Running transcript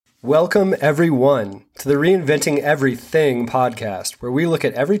Welcome, everyone, to the Reinventing Everything podcast, where we look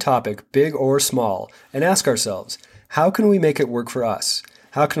at every topic, big or small, and ask ourselves, how can we make it work for us?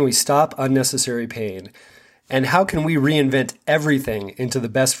 How can we stop unnecessary pain? And how can we reinvent everything into the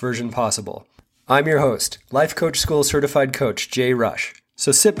best version possible? I'm your host, Life Coach School Certified Coach Jay Rush.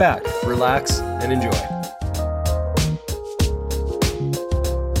 So sit back, relax, and enjoy.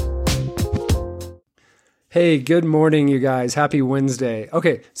 Hey, good morning, you guys. Happy Wednesday.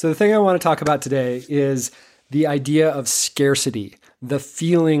 Okay, so the thing I want to talk about today is the idea of scarcity, the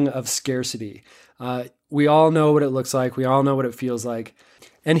feeling of scarcity. We all know what it looks like. We all know what it feels like.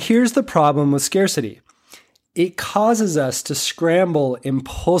 And here's the problem with scarcity. It causes us to scramble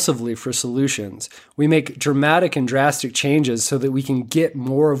impulsively for solutions. We make dramatic and drastic changes so that we can get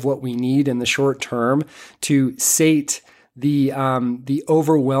more of what we need in the short term to sate the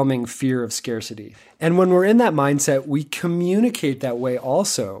overwhelming fear of scarcity. And when we're in that mindset, we communicate that way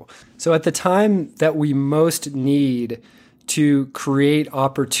also. So at the time that we most need to create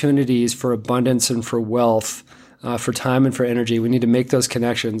opportunities for abundance and for wealth, for time and for energy, we need to make those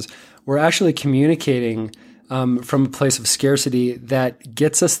connections. We're actually communicating from a place of scarcity that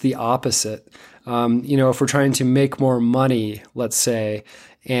gets us the opposite. If we're trying to make more money, let's say,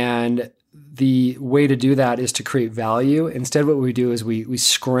 and the way to do that is to create value. Instead, what we do is we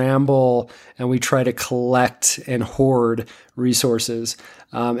scramble and we try to collect and hoard resources.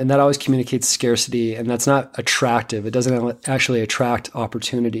 And that always communicates scarcity, and that's not attractive. It doesn't actually attract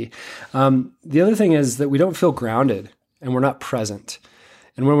opportunity. The other thing is that we don't feel grounded and we're not present.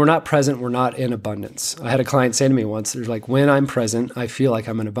 And when we're not present, we're not in abundance. I had a client say to me once, there's like, when I'm present, I feel like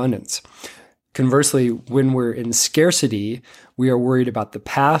I'm in abundance. Conversely, when we're in scarcity, we are worried about the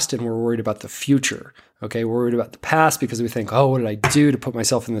past and we're worried about the future. Okay, we're worried about the past because we think, oh, what did I do to put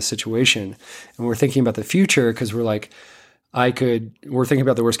myself in this situation? And we're thinking about the future because we're like, we're thinking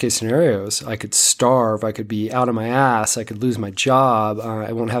about the worst case scenarios. I could starve. I could be out of my ass. I could lose my job.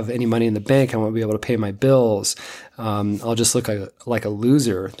 I won't have any money in the bank. I won't be able to pay my bills. I'll just look like a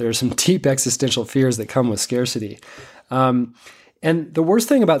loser. There are some deep existential fears that come with scarcity. And the worst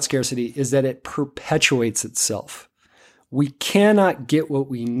thing about scarcity is that it perpetuates itself. We cannot get what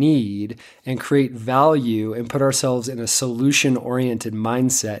we need and create value and put ourselves in a solution-oriented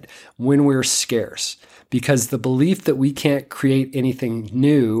mindset when we're scarce, because the belief that we can't create anything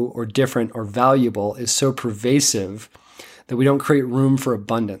new or different or valuable is so pervasive that we don't create room for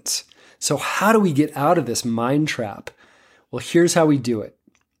abundance. So how do we get out of this mind trap? Well, here's how we do it.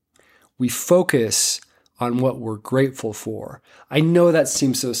 We focus on what we're grateful for. I know that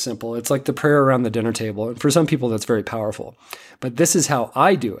seems so simple. It's like the prayer around the dinner table. And for some people, that's very powerful. But this is how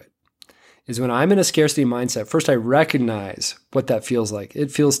I do it, is when I'm in a scarcity mindset, first I recognize what that feels like.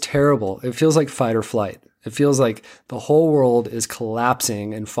 It feels terrible. It feels like fight or flight. It feels like the whole world is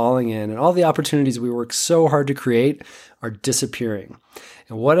collapsing and falling in, and all the opportunities we work so hard to create are disappearing.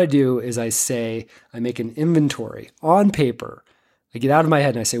 And what I do is I make an inventory on paper. I get out of my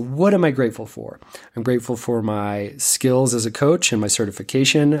head and I say, what am I grateful for? I'm grateful for my skills as a coach and my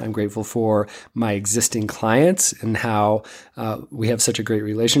certification. I'm grateful for my existing clients and how we have such a great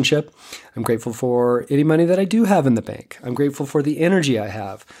relationship. I'm grateful for any money that I do have in the bank. I'm grateful for the energy I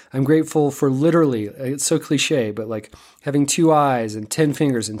have. I'm grateful for literally, it's so cliche, but like having 2 eyes and 10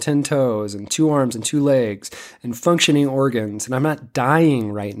 fingers and 10 toes and 2 arms and 2 legs and functioning organs. And I'm not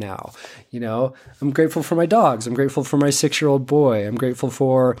dying right now. I'm grateful for my dogs. I'm grateful for my 6-year-old boy. I'm grateful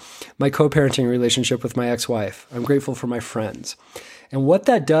for my co-parenting relationship with my ex-wife. I'm grateful for my friends. And what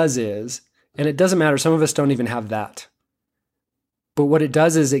that does is, and it doesn't matter, some of us don't even have that. But what it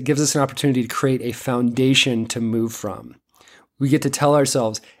does is it gives us an opportunity to create a foundation to move from. We get to tell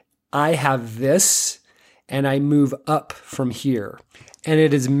ourselves, I have this, and I move up from here. And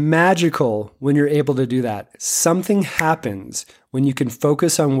it is magical when you're able to do that. Something happens when you can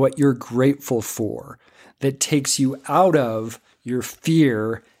focus on what you're grateful for that takes you out of your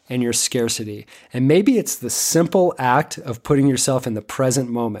fear and your scarcity. And maybe it's the simple act of putting yourself in the present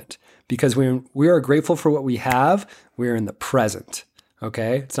moment, because when we are grateful for what we have, we are in the present.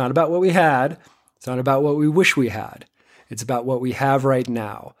 Okay? It's not about what we had. It's not about what we wish we had. It's about what we have right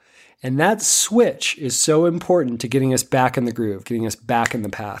now. And that switch is so important to getting us back in the groove, getting us back in the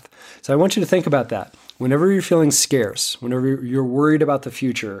path. So I want you to think about that. Whenever you're feeling scarce, whenever you're worried about the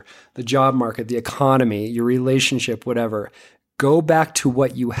future, the job market, the economy, your relationship, whatever, go back to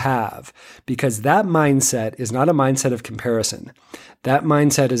what you have, because that mindset is not a mindset of comparison. That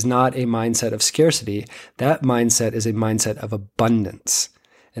mindset is not a mindset of scarcity. That mindset is a mindset of abundance.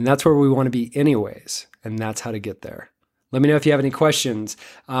 And that's where we want to be anyways. And that's how to get there. Let me know if you have any questions.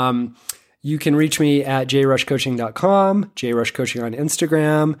 You can reach me at jrushcoaching.com, jrushcoaching on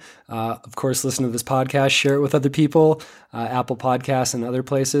Instagram. Of course, listen to this podcast, share it with other people, Apple Podcasts and other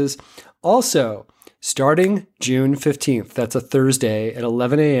places. Also, starting June 15th, that's a Thursday at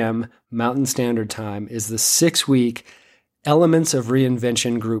 11 a.m. Mountain Standard Time, is the 6-week Elements of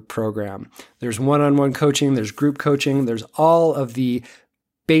Reinvention group program. There's one-on-one coaching, there's group coaching, there's all of the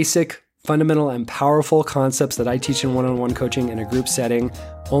basic, fundamental, and powerful concepts that I teach in one-on-one coaching in a group setting.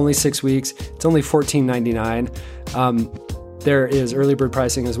 Only 6 weeks. It's only $14.99. There is early bird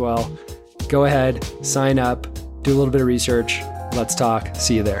pricing as well. Go ahead, sign up, do a little bit of research. Let's talk.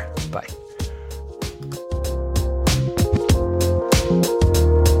 See you there.